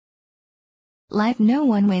Life no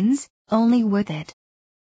one wins, only with it.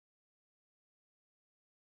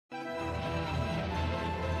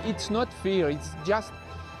 It's not fear, it's just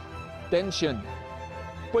tension,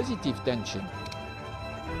 positive tension.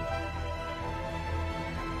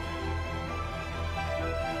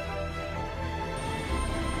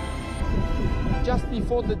 Just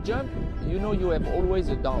before the jump, you know you have always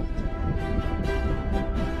a doubt.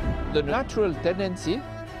 The natural tendency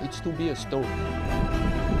is to be a stone.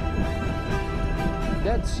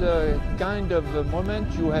 That's a kind of a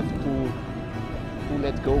moment you have to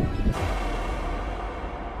let go.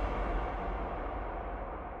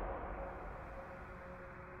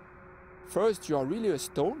 First, you are really a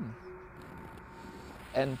stone,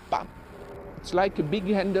 and pam, it's like a big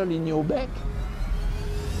handle in your back,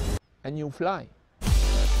 and you fly.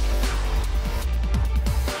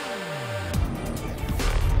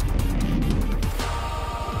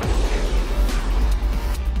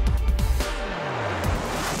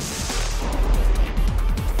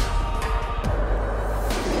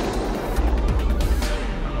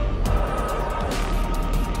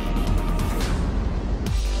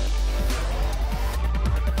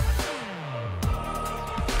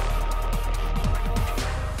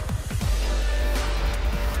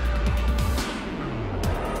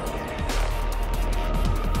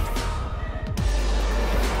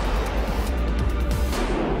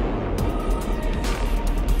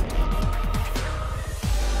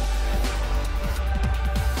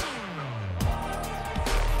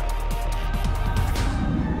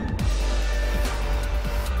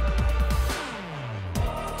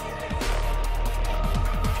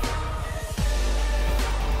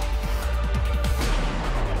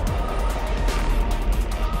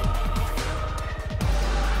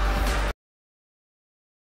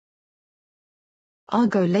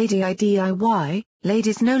 Argot Ladyidiy DIY,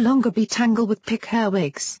 ladies no longer be tangled with pick hair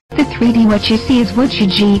wigs. The 3D What You See Is What You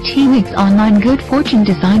GT Wigs Online Good Fortune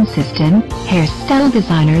Design System, Hairstyle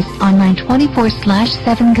Designers Online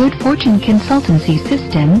 24/7 Good Fortune Consultancy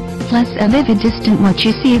System, plus a vivid distant What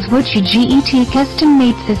You See Is What You GET Custom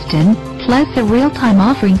Made System, plus a real-time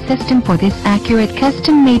offering system for this accurate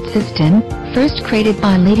custom made system, first created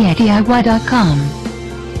by Ladyidiy.com.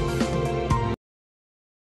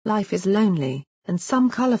 Life is lonely, and some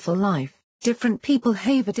colorful life, different people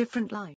have a different life.